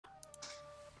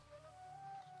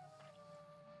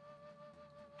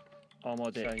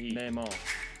آماده. صحیح. معمار.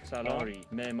 سلام.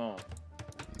 معمار.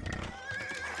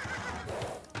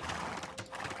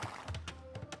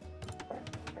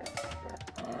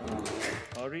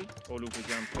 آری. علوف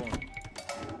جمع کن.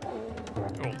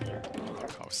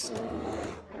 House.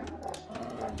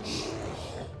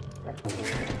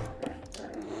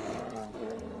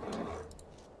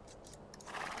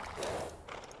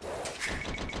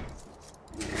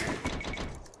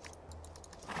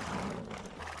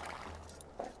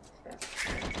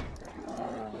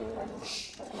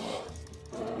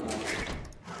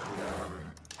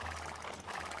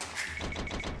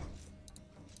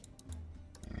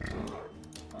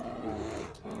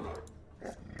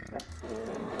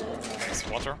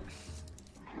 Water.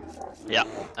 Yeah,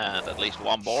 and at least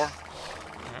one more.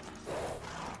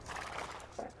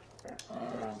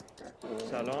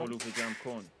 سلام. علوف جمع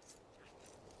کن.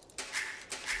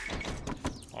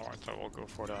 Alright, I will go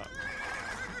for that.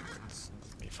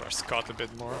 Let me first scout a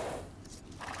bit more.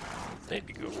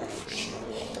 Maybe go for fishing.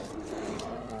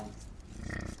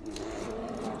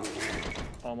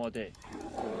 آماده.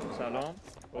 سلام.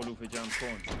 علوف جمع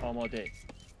کن. آماده.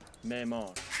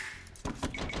 معمار.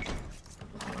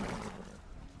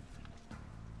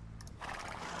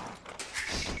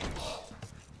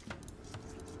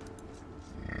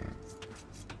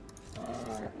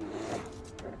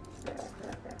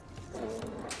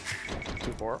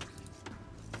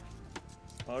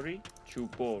 آری.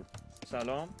 چوب برد.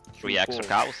 سلام. 3 extra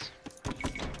cows.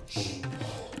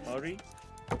 آری.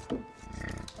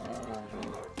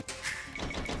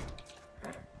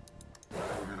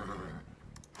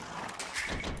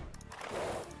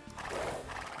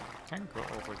 Can go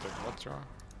over the water.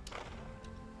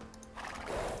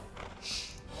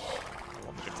 I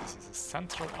wonder if this is a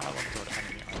central island or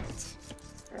enemy island.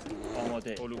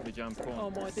 آماده. علوف جمع کن.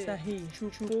 آماده. صحیح.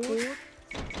 چوب برد.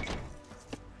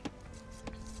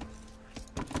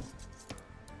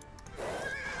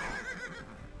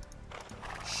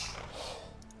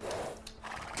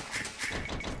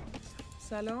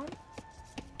 سلام.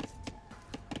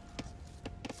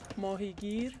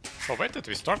 ماهیگیر. Oh wait, did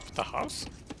we start with the house?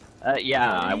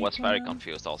 Yeah, I was very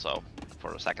confused also for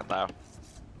a second there.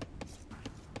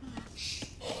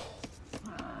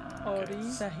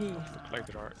 آری. صحیح. Look like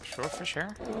there are shorefish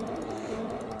here.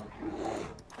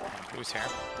 Who's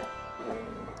here?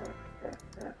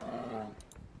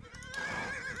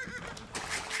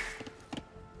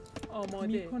 آماده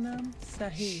میکنم.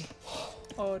 صحیح.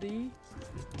 آری.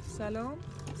 سلام.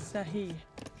 صحیح.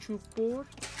 چوب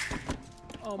برد.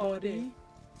 آماده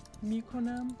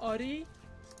میکنم. آری.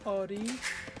 آری.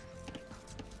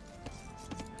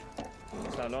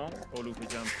 سلام. علوف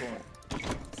جمع کن.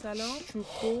 سلام. چوب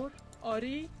برد.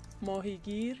 آری.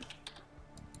 ماهیگیر.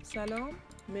 سلام.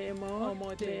 معمار.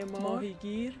 آماده.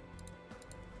 ماهیگیر.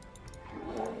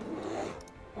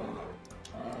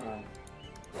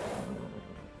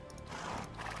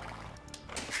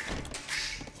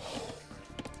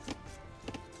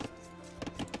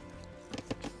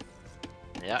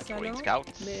 Yeah, green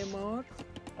scouts. معمار.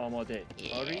 آماده.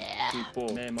 آری. چوب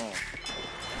برد. معمار.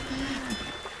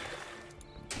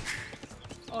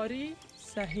 آری.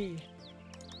 صحیح.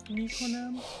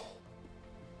 میکنم.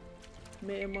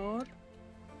 معمار.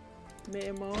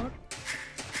 معمار.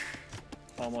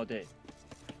 آماده.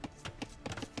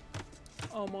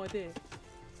 آماده.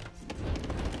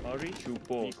 آری. چوب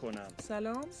برد. میکنم.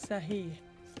 سلام. صحیح.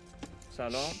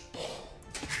 سلام.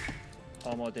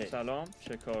 آماده. سلام.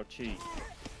 شکارچی.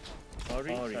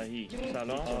 آری. صحیح.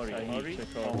 سلام. آری. آری.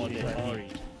 شکارچی. آماده. آری.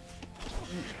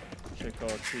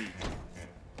 شکارچی.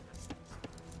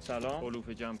 سلام. علوف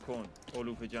جمع کن.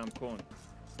 علوف جمع کن.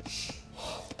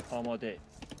 آماده.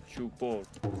 چوب برد.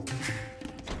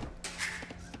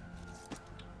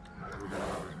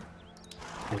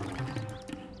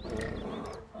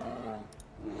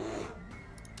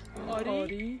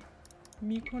 آری.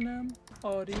 میکنم.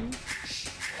 آری.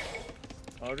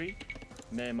 آری.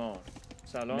 معمار.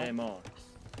 سلام. معمار.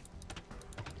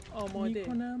 آماده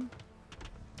میکنم.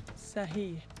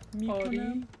 صحیح.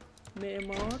 میکنم.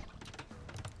 معمار.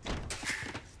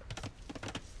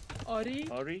 آری.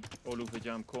 آری. علوف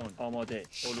جمع کن. آماده.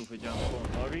 علوف جمع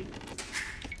کن. آری.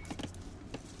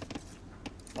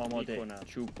 آماده کنم.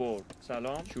 چوب برد.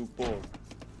 سلام. چوب برد.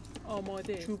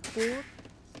 آماده. چوب برد.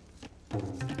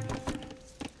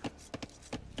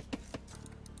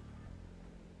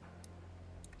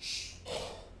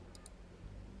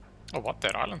 Oh, what?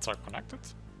 Their islands are connected?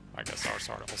 I guess ours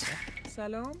are also.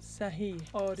 سلام. صحیح.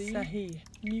 آری. صحیح.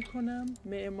 میکنم.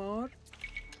 معمار.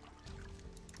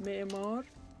 معمار.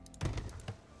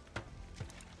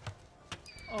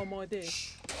 آماده.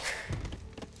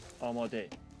 آماده.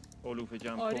 علوف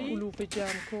جمع آری کن. علوف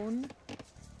جمع کن.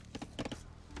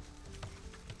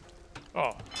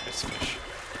 Oh, this fish.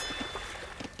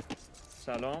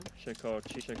 سلام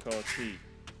شکارچی شکارچی.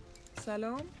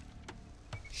 سلام.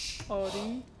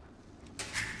 آری.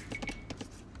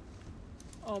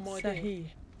 آماده.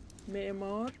 صحیح.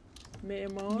 معمار.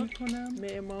 معمار میکنم.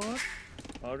 معمار.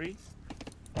 آری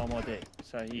آماده.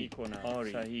 صحیح کنم.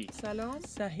 آری صحیح. سلام.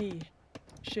 صحیح.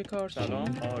 شکارچی.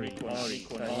 سلام آری آری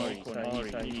آری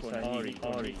آری صحیح کنم. آری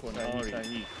آری کنم.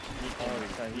 صحیح. آری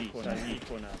صحیح صحیح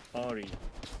کنم. آری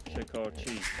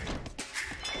شکارچی.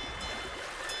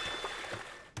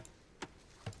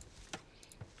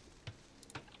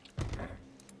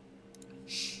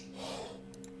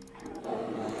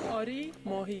 آری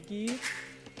ماهیگیر.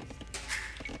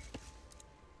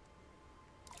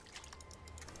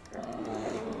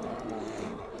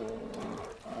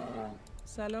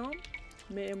 سلام.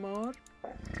 معمار.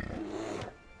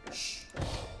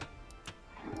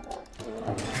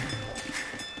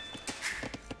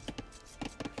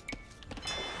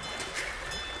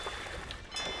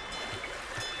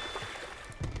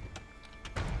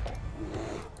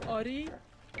 آری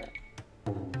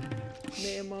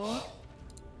معمار.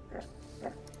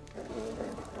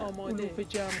 آماده. علوف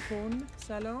جمع کن.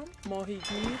 سلام.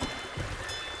 ماهیگیر.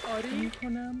 آری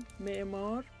میکنم.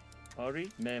 معمار. آری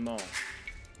معمار.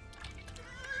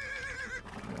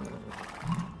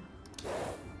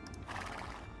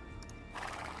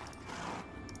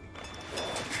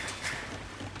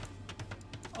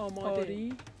 آماده.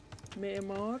 آری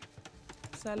معمار.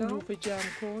 سلام. علوف جمع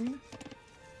کن.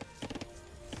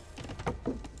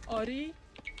 آری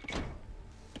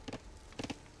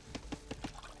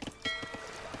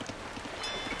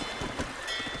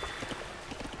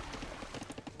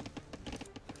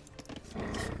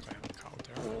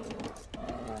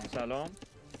سلام.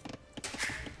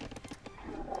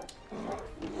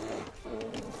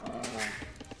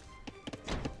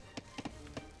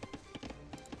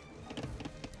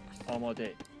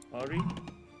 آماده. آری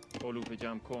علوف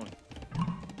جمع کن.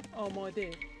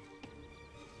 آماده.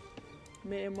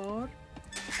 معمار.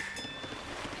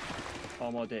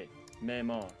 آماده.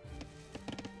 معمار.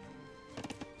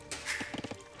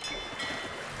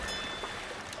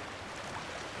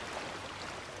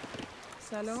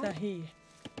 سلام. صحیح.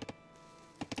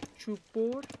 چوب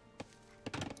بر.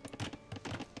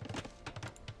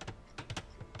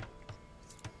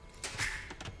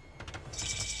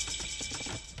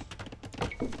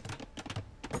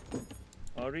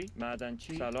 آری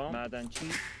معدنچی. سلام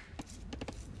معدنچی.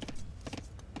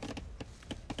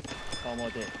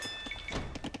 آماده.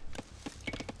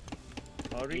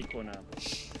 آری کنم.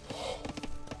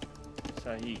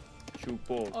 صحیح. چوب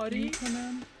بر. آری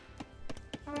کنم.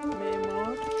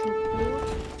 معمار. چوب بر.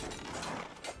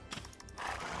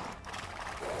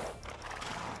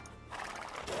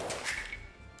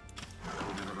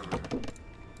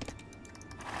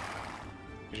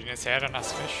 Vill ni se denna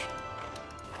fish?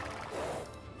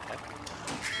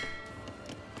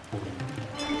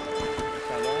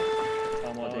 سلام.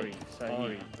 آماده.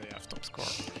 صحیح. They have top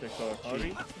score.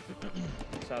 شکارچی.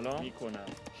 سلام میکنم.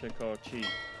 شکارچی.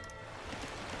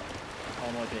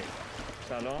 آماده.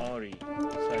 سلام. آری.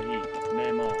 صحیح.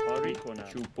 معمار. آری کنم.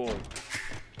 چوب بر.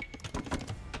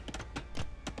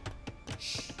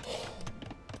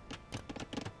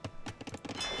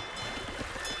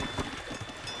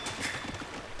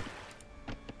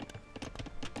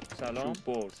 سلام. چوب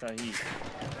بر. صحیح.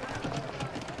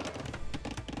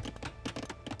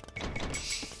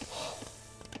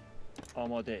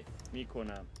 آماده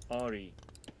میکنم. آری.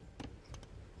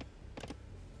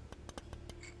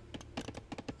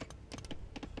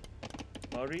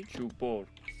 آری چوب بر.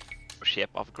 Ship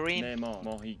of green. معمار.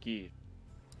 ماهیگیر.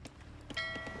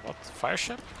 What? Fire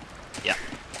ship? Yeah,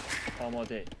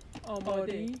 آماده.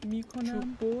 آماده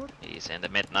میکنم. چوب بر. he's in the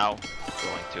mid now,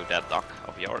 going to that dock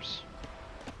of yours.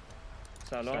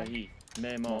 سلام. صحیح.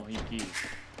 معمار. ماهیگیر.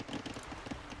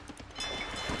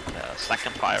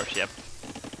 Second fire ship.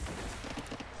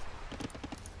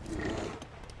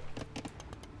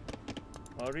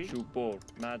 آری چوب بر.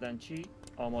 معدنچی.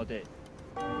 آماده.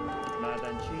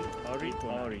 معدنچی. آری کنم.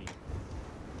 آری.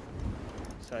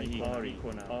 صحیح. آری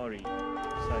کنم. آری.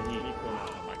 صحیح کنم.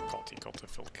 Oh my god, he got a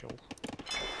full kill.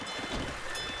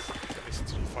 There is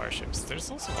 3 fire ships. There's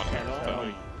also one here. سلام.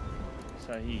 آری.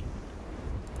 صحیح.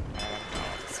 No,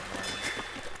 that's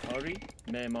one. آری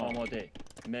معمار. آماده.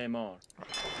 معمار.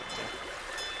 Right on the top.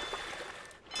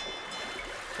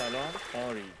 سلام.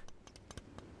 آری.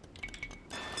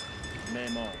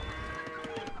 معمار.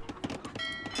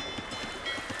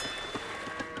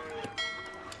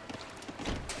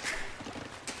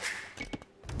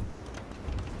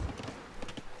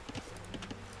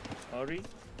 آری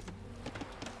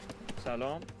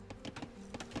سلام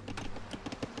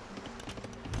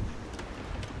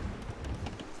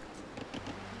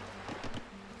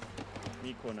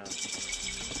میکنم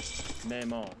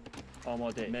معمار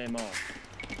آماده معمار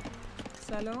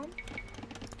سلام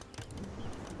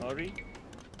آری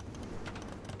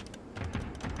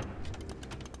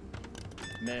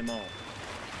معمار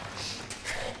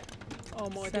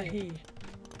آماده صحیح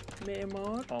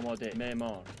معمار آماده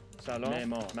معمار سلام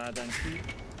معمار معدنچی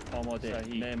آماده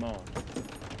صحیح معمار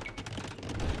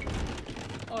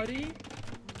آری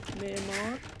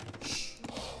معمار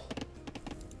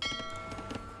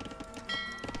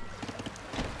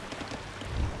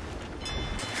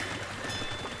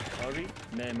آری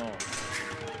معمار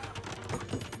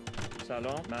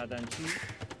سلام معدنچی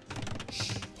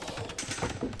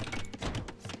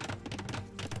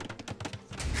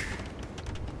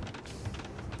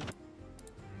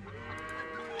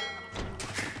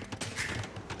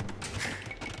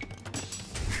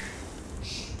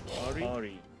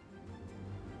آری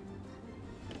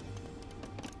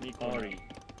آری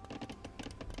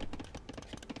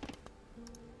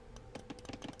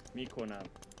میکنم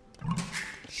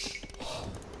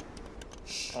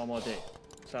آماده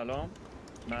سلام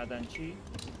معدنچی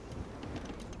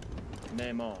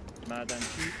معمار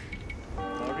معدنچی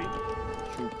آری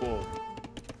چوب بر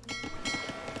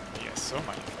Yes, so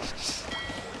many fuckers.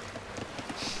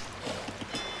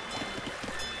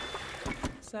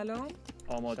 سلام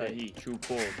آماده صحیح چوب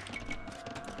بر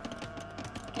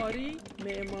آری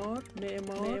معمار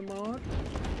معمار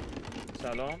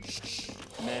سلام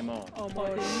معمار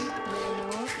آماده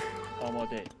معمار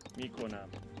آماده میکنم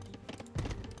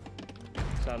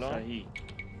سلام صحیح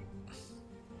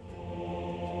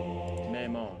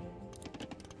معمار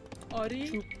آری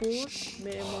چوب بر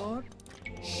معمار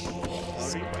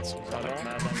آری سلام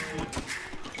معدنچی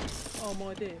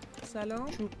آماده سلام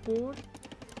چوب بر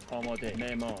آماده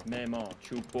معمار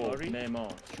چوب بر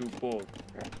معمار چوب بر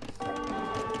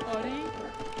آری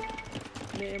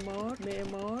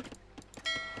معمار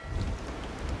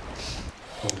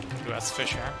Du hast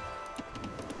Fischer.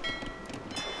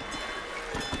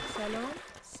 سلام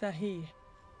صحیح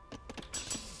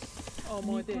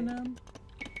آماده میکنم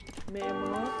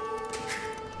معمار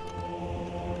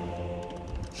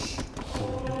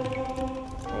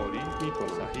آری میکنم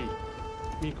صحیح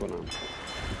میکنم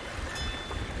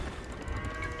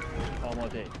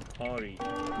آماده آری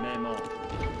معمار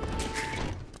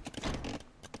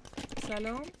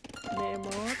سلام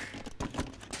معمار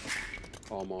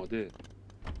آماده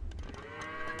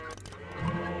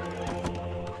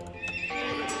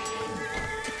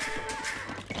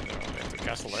They have the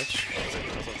castle edge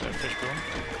because of their fish boom.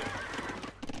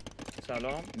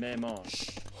 سلام معمار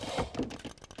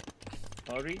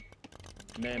آری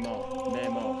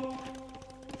معمار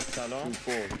سلام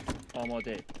چوب بر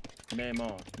آماده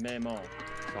معمار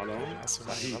سلام That's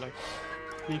a صحیح relic.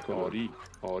 میکنم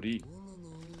آری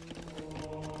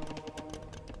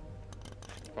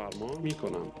فرمان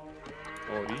میکنم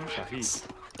آری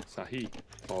صحیح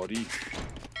آری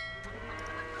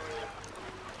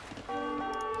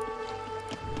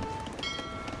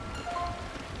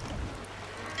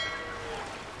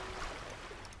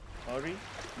آری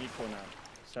میکنم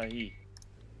صحیح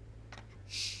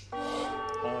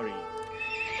آری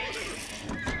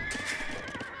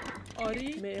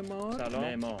آری معمار سلام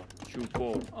معمار چوب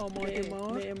بر آماده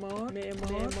معمار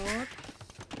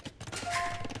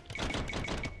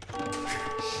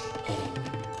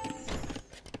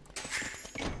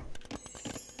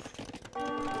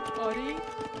آری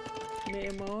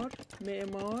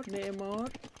معمار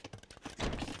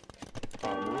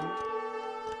فرمان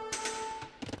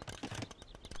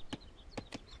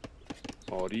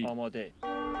آری آماده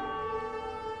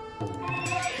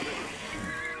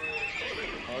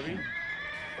آری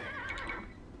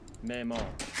معمار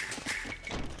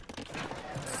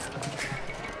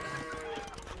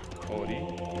آری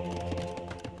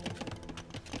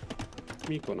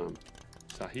میکنم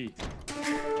صحیح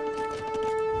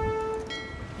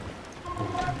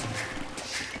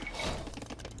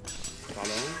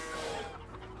سلام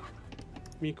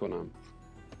میکنم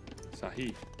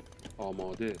صحیح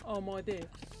آماده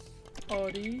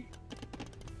آری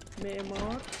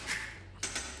معمار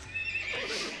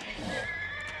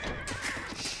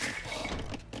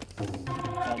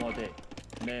آماده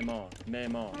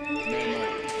معمار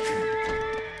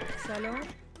سلام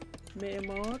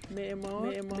معمار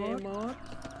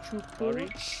چوب آری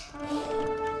بر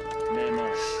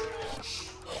معمار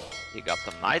You got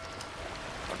some knight?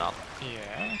 Or not?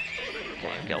 Yeah.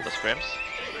 Okay, kill the scrims.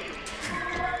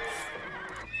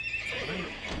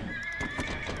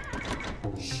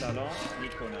 سلام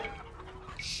میکنم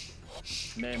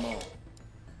معمار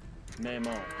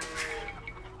معمار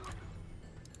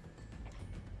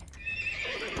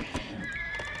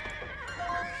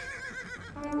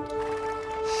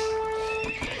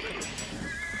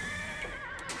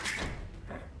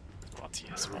What he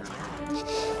is rolling.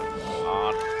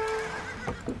 On.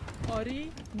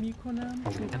 آری میکنم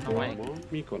In the way. آرمان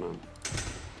میکنم.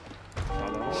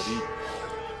 سلام. آری.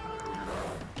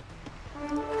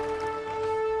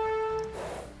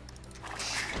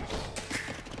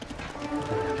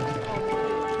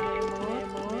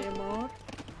 معمار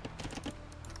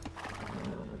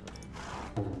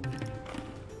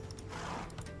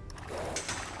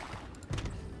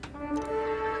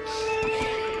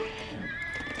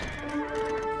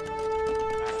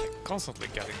I'm constantly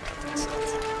getting that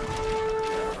insult.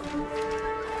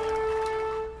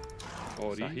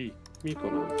 آری. صحیح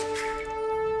میکنم.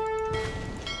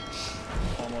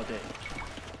 آماده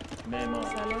معمار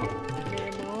سلام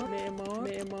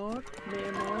معمار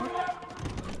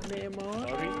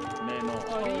آری معمار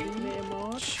آری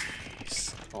معمار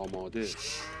Jeez. آماده.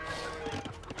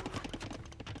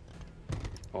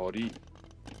 آری.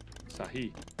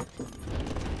 صحیح.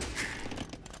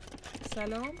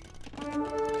 سلام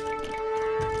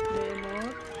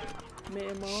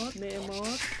معمار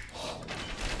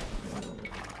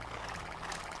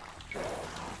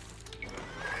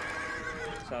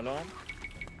سلام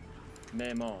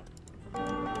معمار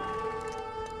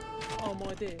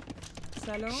آماده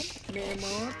سلام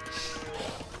معمار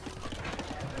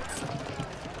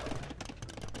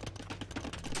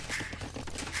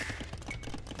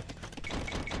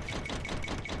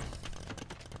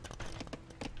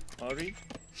آری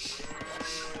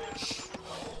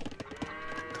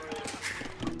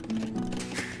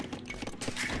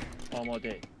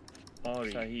آماده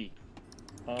آری صحیح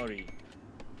آری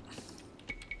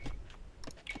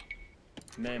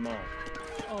معمار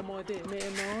آماده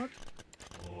معمار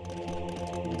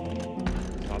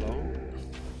سلام.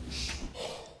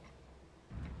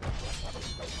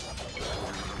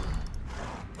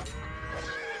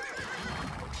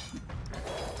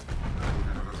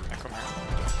 Yeah, come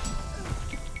here.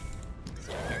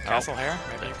 Castle here,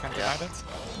 maybe you can divide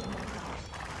it.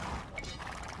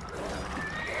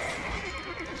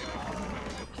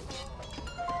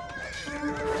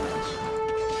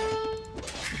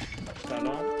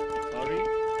 سلام آری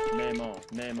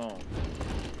معمار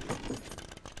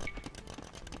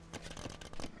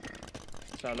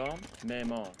سلام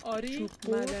معمار آری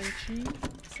معدنچی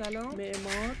سلام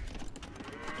معمار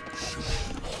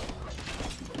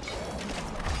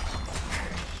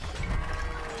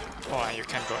Oh, and you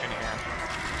can go in here.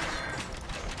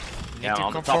 You Yeah, need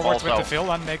on to the come top forward with also. the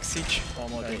fill and make siege.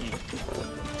 آماده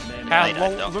معمار And I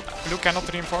lol, don't- Luke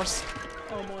cannot reinforce.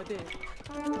 آماده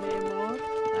معمار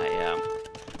I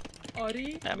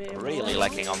آری am معمار really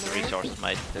lacking on the resources,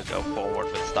 mate, to go forward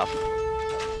with stuff.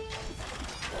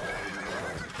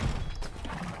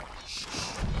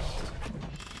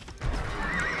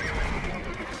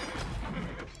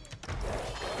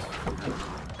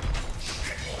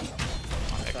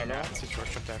 Making a siege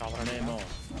workshop there already. معمار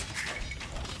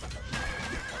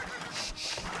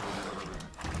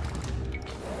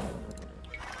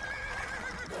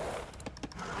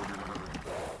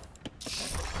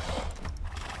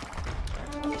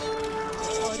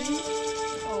آری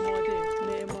آماده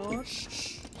معمار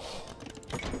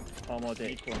آماده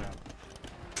میکنم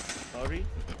آری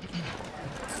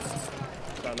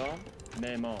سلام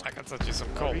معمار I can set you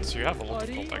some gold. You have a lot of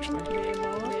آری gold actually.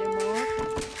 معمار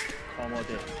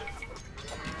آماده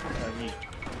صحیح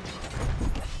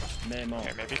معمار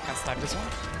Okay, maybe you can snipe this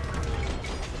one.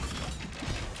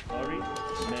 آری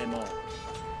معمار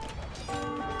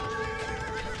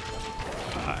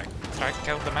Try to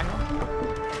kill the Mangonel.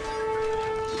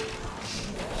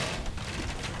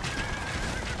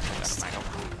 Yes, Mangonel.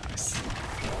 Nice.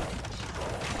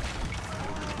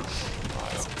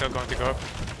 Oh, it's still going to go up.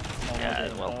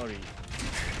 آماده well. آری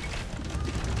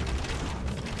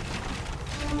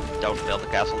Don't build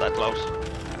the castle that close.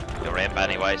 You're imp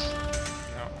anyways.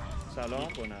 No. سلام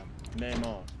میکنم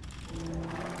معمار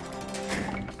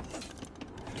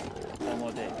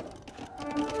آماده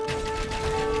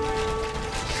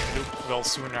Luke will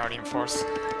soon reinforce.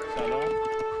 سلام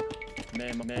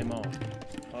معمار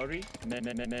آری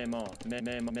معمار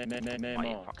Why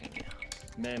you fucking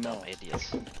معمار dumb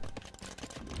idiots?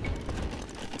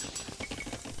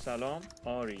 سلام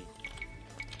آری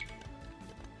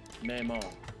معمار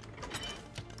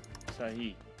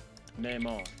صحیح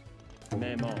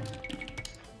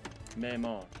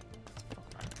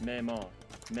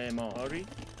معمار آری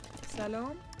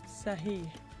سلام صحیح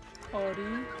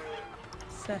آری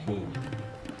صحیح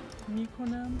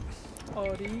میکنم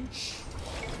آری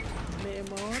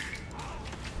معمار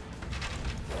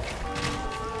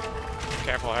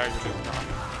Careful how you do that.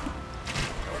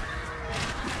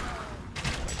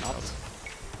 Not.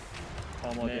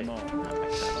 آماده That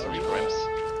makes sense. Those brims.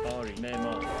 آری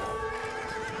معمار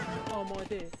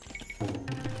آماده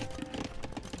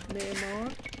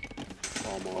معمار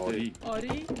آری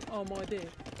آری آماده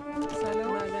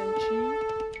سلام معدنچی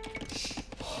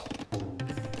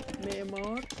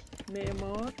معمار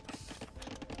معمار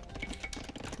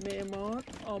معمار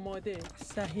آماده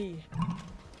صحیح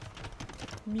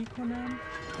میکنم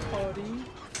آری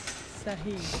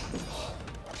صحیح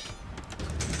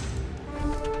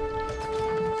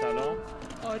سلام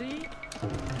آری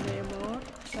معمار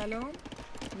سلام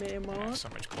معمار So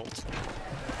much cold.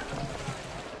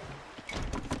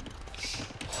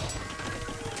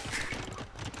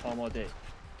 آماده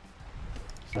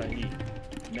صحیح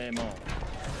معمار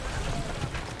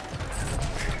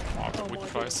Oh, the wood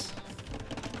price.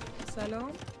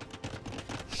 سلام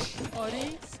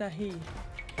آری صحیح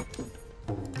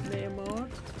معمار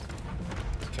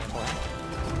Careful.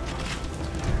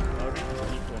 آری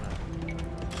میکنم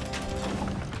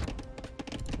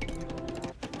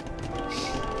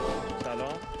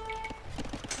سلام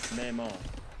معمار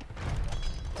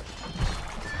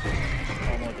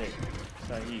آماده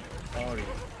صحیح آری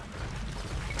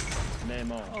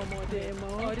معمار آماده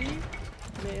آری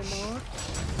معمار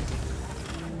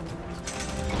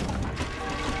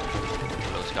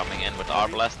Blue's coming in with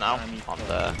Errorless now on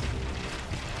the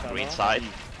green side.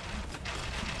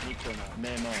 میکنم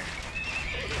معمار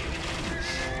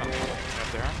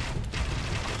Up there.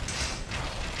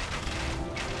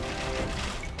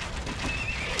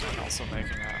 And also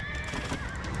making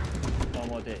a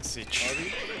آماده siege.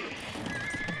 آری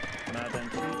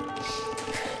معدنچی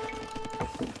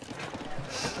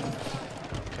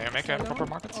Can you make a proper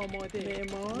market? آماده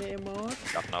معمار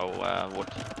Got no wood.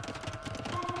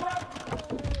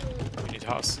 We need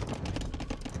house.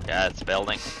 Yeah, it's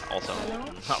building. Also,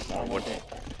 not more wood. آماده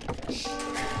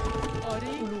آری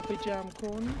علوف جمع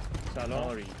کن سلام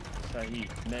آری صحیح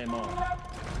معمار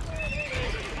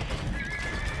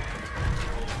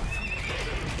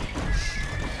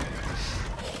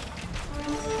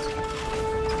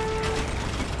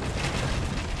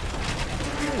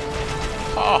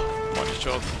Oh, what a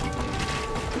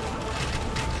shot.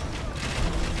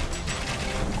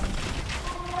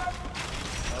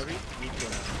 آری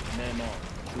میکنم معمار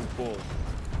روپو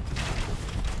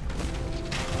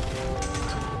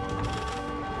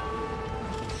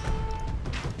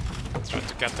Try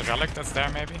to get the relic that's there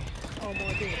maybe.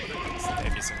 آماده This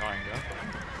Davy's annoying though.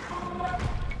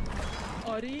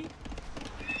 آری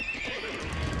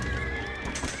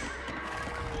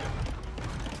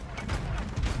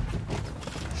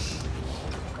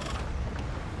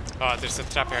Oh, there's a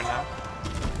trap here now.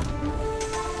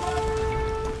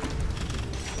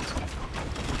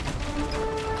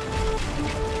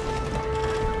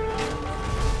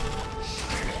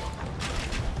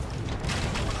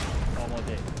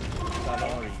 آماده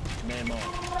سلاری معمار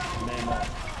معمار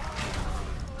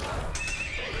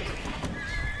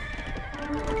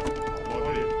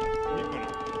آری میکنم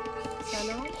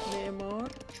سلام معمار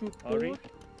چوب آری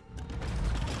برد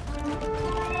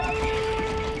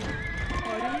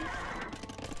آری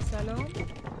سلام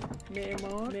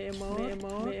معمار معمار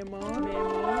معمار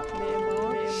معمار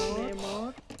معمار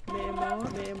معمار معمار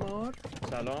معمار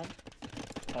سلام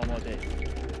آماده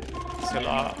Still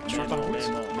short on wood.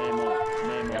 معمار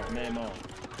معمار معمار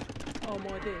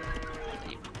آماده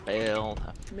Build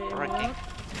a معمار freaking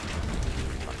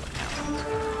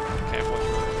Careful.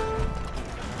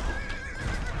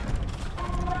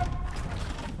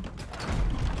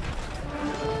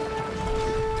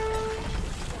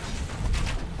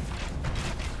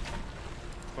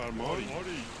 فرماری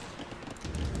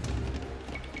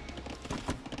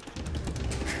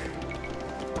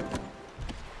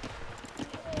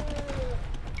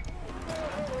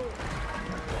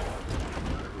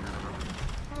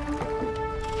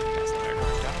Castle there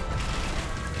going down.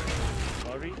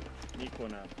 آری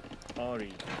میکنم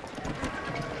آری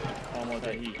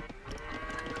آمادهی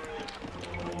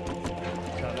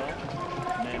سلام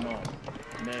معمار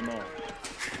معمار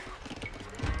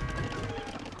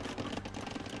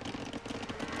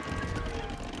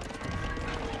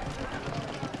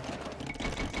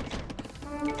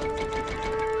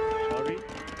آری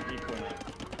میکنم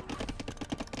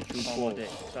آماده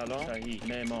سلام صحیح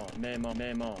معمار معمار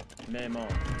معمار معمار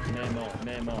معمار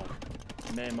معمار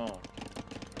معمار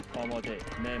آماده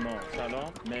معمار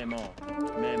سلام معمار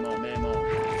معمار معمار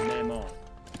معمار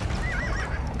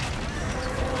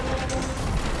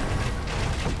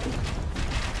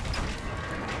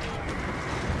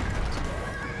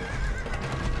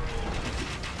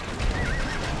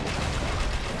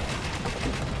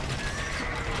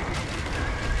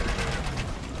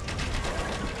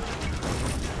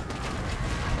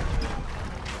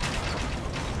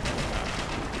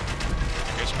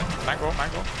Mango.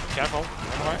 Careful.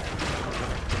 Right.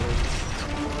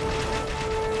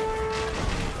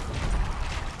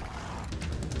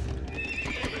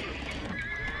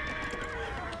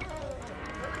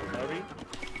 Ari.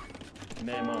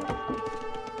 Memor.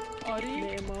 Ari.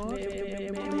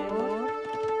 Memor.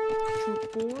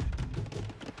 Çukur.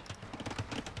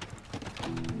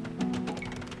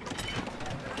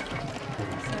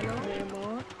 Salam.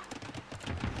 Memor.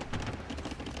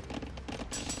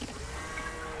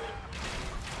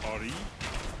 آری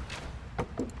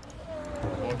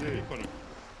آماده میکنم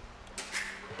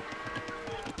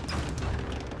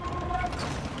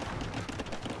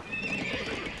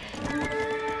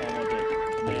آماده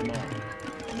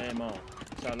معمار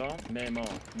سلام معمار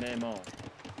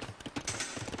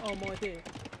آماده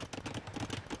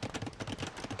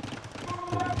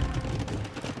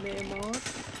معمار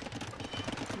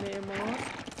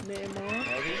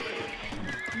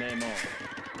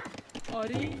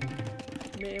آری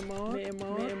معمار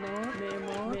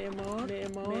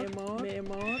آری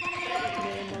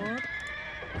معمار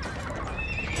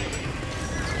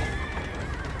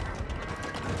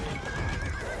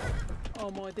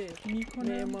آماده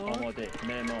میکنم آماده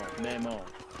معمار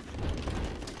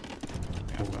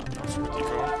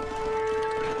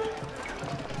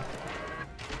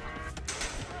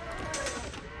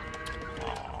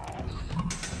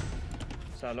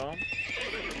سلام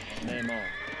معمار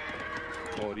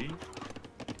آری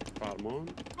فرمان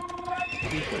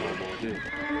میکنم آماده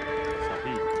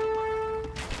صحیح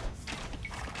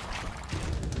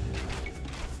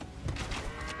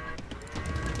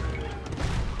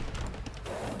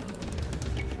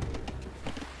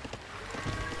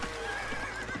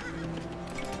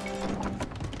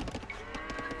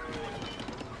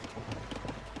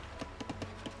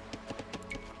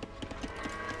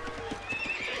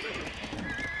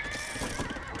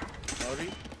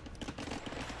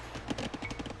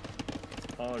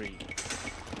آری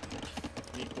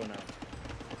میکنم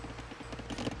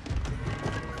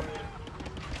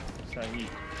صحیح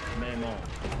معمار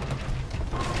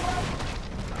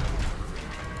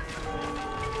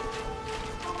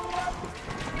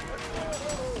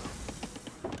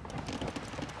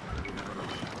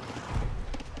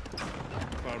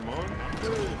فرمان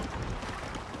حمله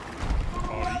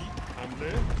آری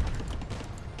حمله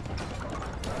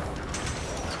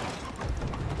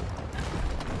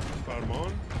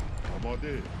فرمان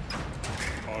آماده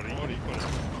آری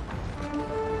کنم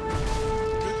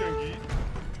بجنگید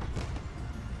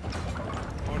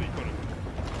آری کنم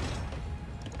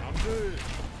حمله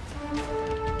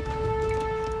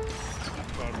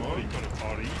فرمان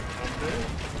کنم آری حمله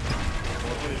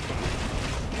آماده کنم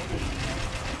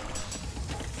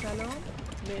سلام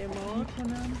معمار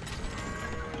کنم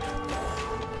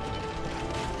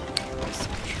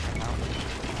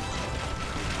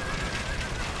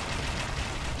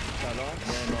سلام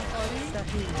معمار آری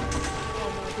صحیح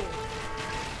آماده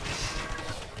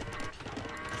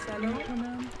سلام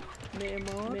کنم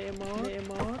معمار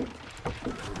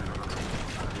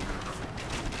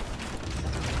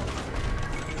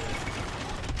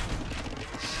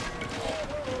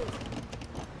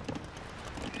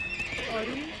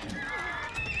آری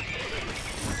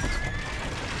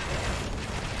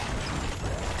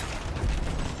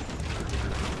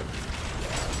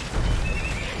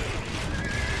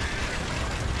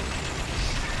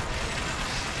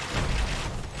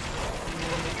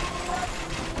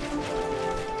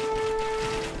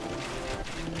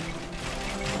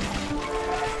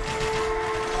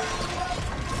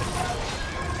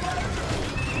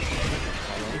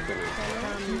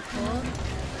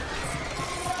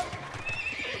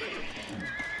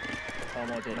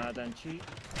آماده معدنچی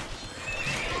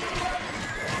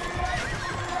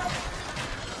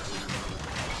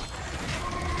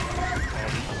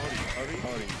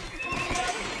آری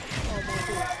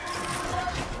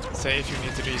Say if you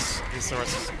need these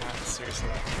resources, man, seriously.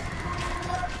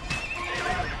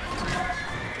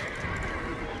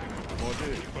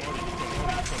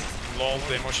 Lol,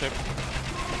 demo ship.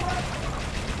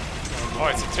 Oh,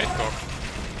 it's a trade cock.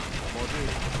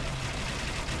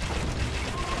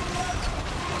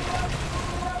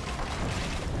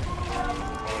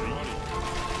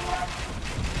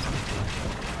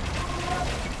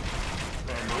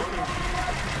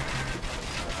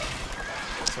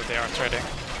 So they are trading.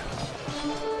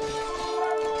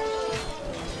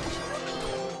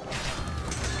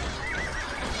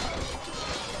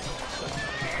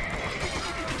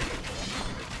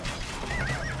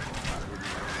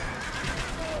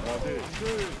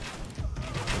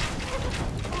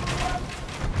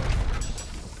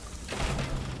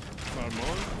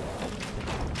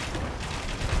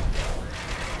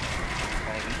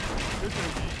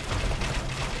 بجنگی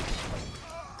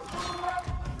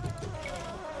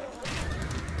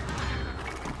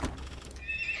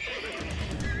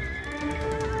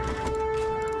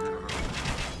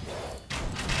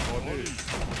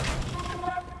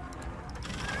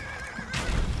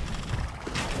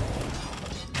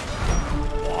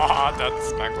Ah,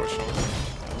 that's Mango shot.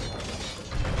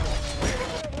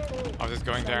 I was just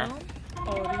going there.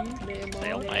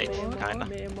 Stalemate, kinda.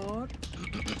 معمار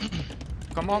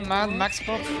Come on, man, max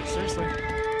pop. Seriously.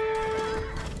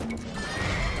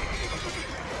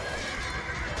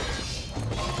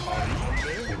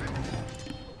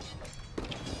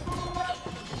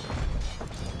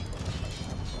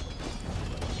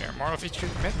 Yeah, more of each.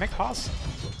 Make Haas.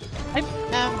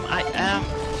 I am.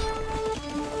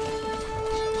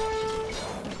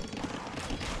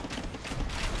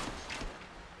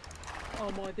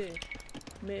 آماده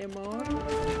معمار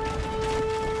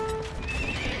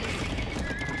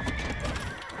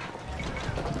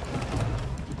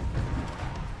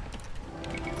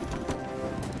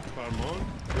فرمان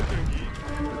بجنگی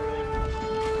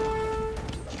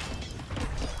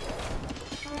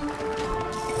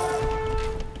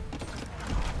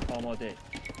آماده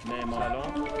معمار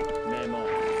سلام معمار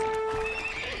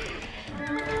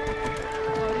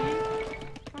آری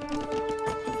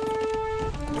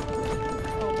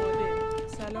آماده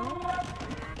سلام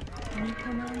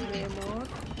میکنم معمار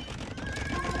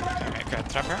Make a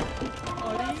trapper.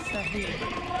 آری صحیح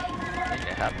I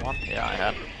think I had one. Yeah, I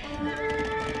had.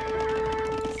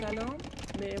 سلام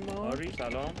معمار آری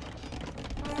سلام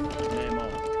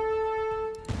معمار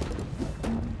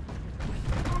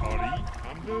آری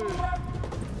حمله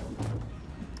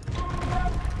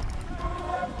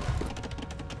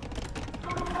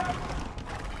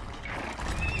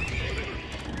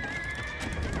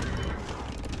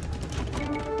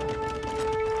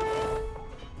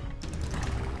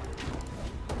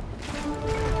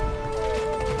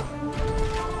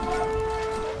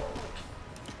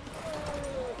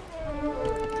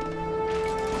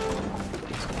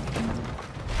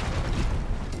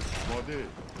آماده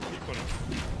میکنم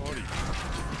آری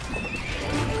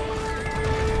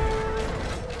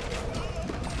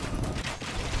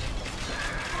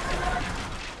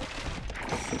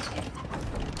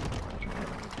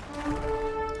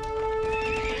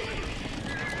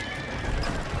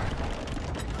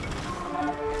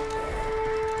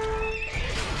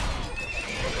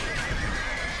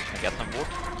I get some wood.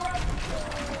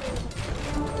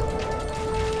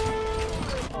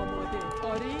 آماده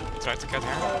آری Try to get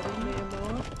here. آری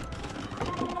معمار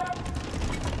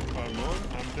فرمان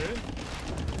حمله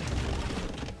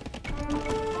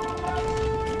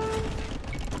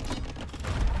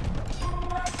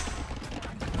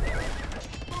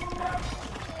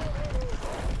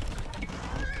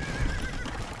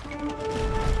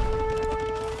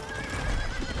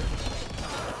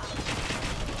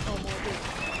آماده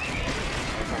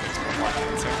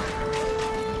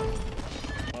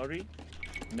آری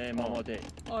معمار آماده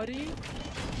آری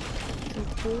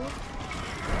چوب‌بر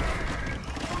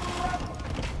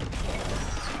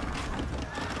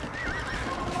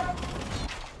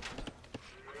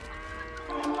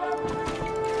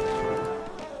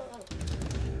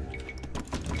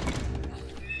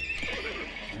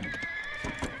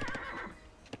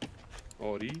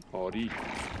آری آری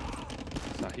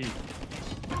صحیح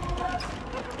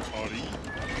آری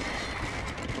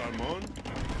فرمان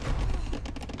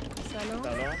سلام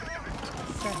سلام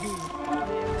صحیح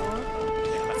معمار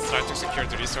Let's try to secure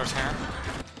the resource here.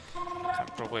 Can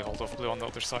probably hold off blue on the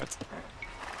other side.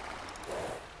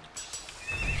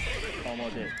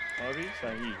 آماده آری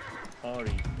صحیح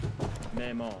آری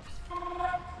معمار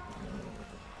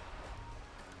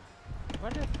Where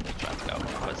did the trap go?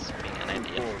 I was being an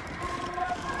idiot.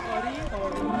 برد آری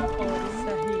آری آری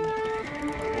صحیح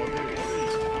آماده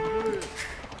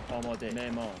آماده آری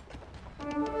حمله معمار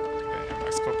Okay,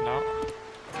 max pop now.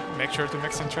 Make sure to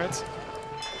mix in trades.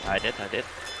 I did.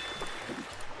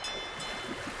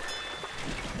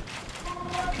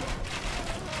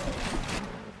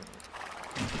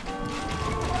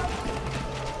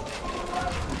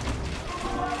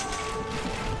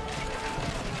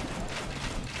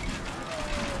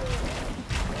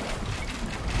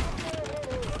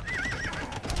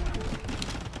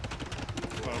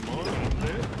 فرمان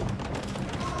حمله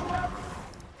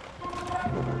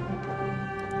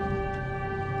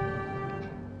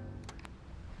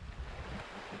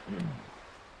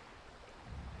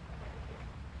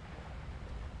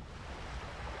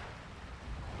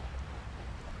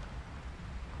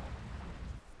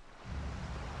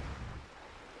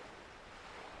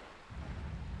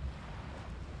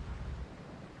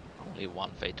Only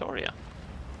one Fatoria.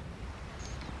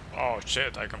 Oh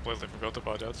shit, I completely forgot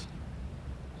about that.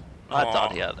 I Oh.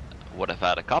 thought he would have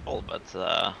had a couple, but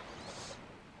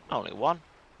only one.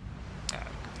 Yeah,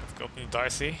 could have gotten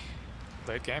dicey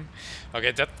late game.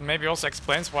 Okay, that maybe also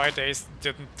explains why they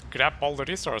didn't grab all the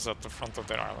resources at the front of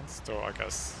their islands, though I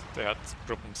guess they had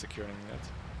problem securing it.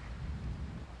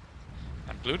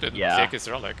 And blue didn't take his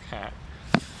relic.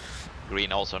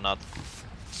 Green also not.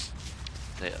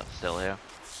 Still here.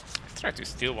 I tried to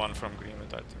steal one from green,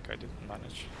 but I think I didn't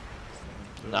manage.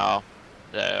 No,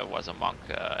 there was a monk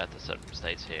at a certain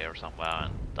stage here somewhere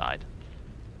and died.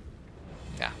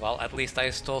 Yeah, well, at least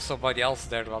I stole somebody else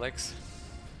their relics.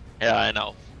 Yeah, I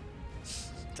know.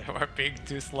 They were being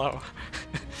too slow.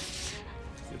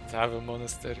 Didn't have a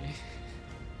monastery.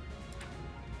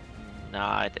 No,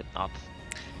 I did not.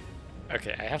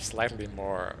 Okay, I have slightly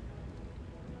more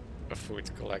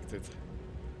food collected.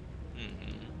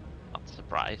 Not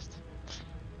surprised.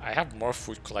 I have more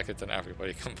food collected than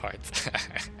everybody combined.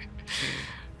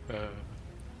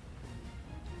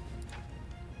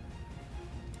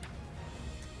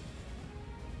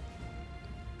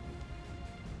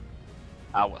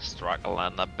 I was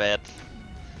struggling a bit.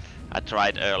 I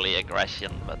tried early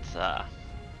aggression, but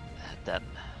then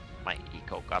my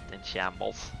eco got in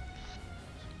shambles.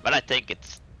 But I think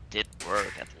it did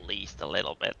work at least a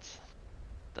little bit.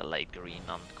 The late green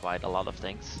on quite a lot of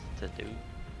things to do.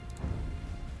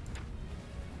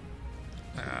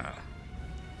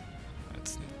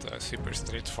 It's not super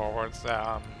straightforward.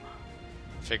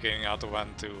 Figuring out when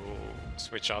to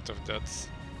switch out of that.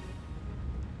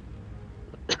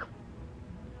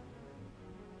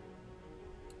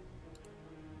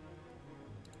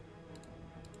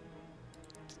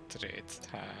 Trade.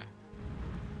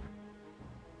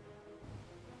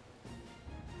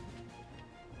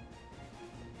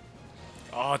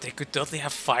 Oh, they could totally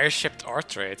have fire shipped our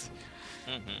trade.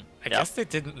 I guess they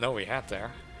didn't know we had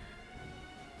there.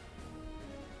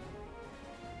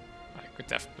 I could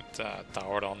have put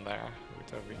tower on there.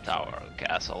 Tower,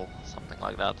 castle, something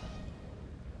like that.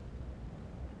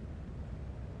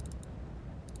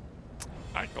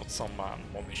 I got some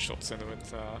money shots in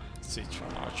with Siege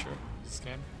from Archer this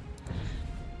game.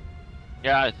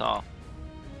 Yeah, I saw.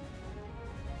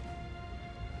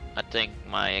 I think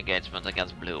my engagement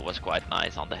against blue was quite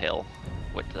nice on the hill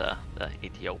with the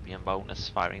Ethiopian bonus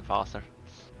firing faster.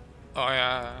 Oh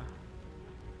yeah.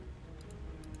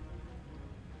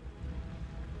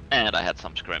 And I had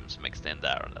some scrims mixed in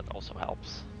there, and that also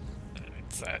helps.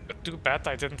 It's too bad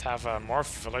I didn't have more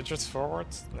villagers forward.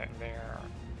 They're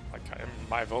like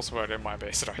my vills were in my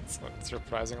base, right?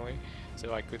 Surprisingly,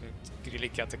 so I couldn't really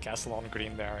get the castle on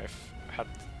green there. If I had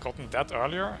gotten that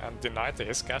earlier and denied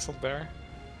his castle there,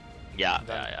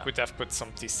 then could have put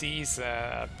some TCs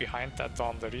behind that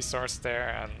on the resource there,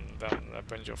 and then a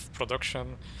bunch of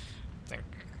production. I think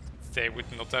they would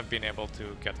not have been able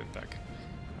to get it back.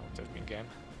 That would have been game.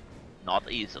 Not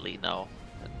easily, no.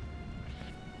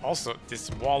 Also,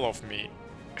 this wall of me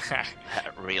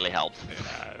really helped.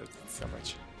 Yeah, so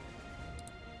much.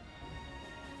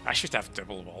 I should have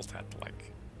double walled that,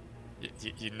 like,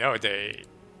 you know they,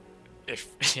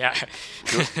 if, yeah.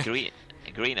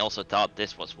 Green also thought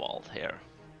this was walled here,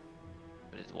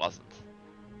 but it wasn't.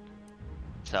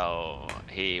 So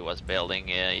he was building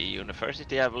a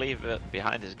university, I believe,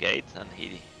 behind his gate, and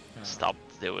he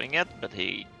stopped doing it, but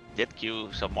he did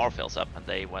queue some more fills up, and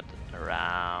they went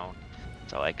around.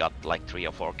 So I got like 3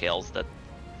 or 4 kills that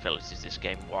finished this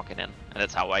game walking in, and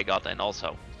that's how I got in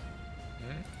also.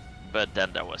 But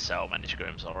then there was so many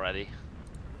scrims already.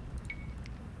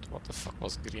 What the fuck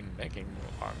was green making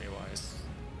army-wise?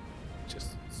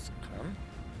 Just scrim?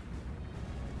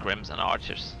 Scrims and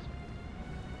archers.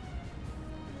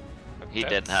 But He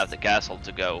didn't have the castle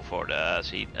to go for the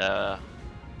seed.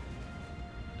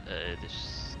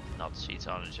 This not seed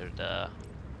archer, the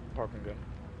organ gun.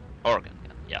 organ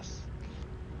gun. Yes.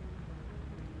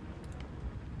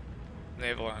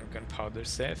 Naval and gunpowder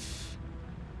safe.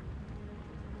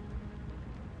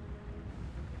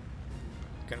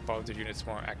 Gunpowder units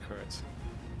more accurate.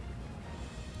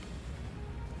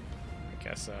 I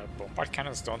guess bombard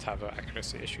cannons don't have an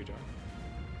accuracy issue though.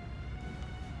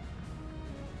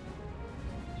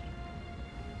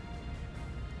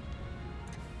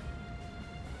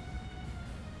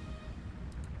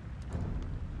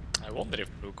 I wonder if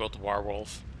blue got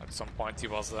Warwolf. At some point he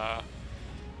was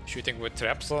shooting with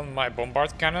traps on my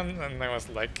bombard cannon, and I was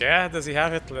like, yeah, does he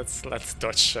have it? Let's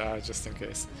dodge just in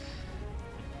case.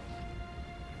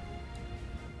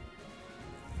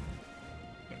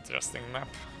 Interesting map.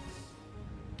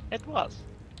 It was.